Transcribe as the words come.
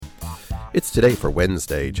It's today for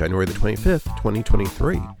Wednesday, January the 25th,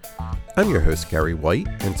 2023. I'm your host, Gary White,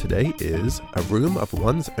 and today is a Room of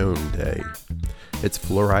One's Own Day. It's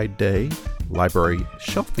Fluoride Day, Library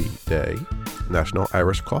Shelfie Day, National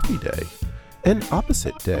Irish Coffee Day, and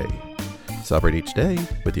Opposite Day. Celebrate each day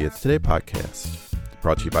with the It's Today podcast.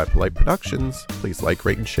 Brought to you by Polite Productions. Please like,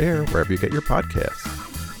 rate, and share wherever you get your podcasts.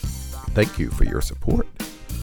 Thank you for your support.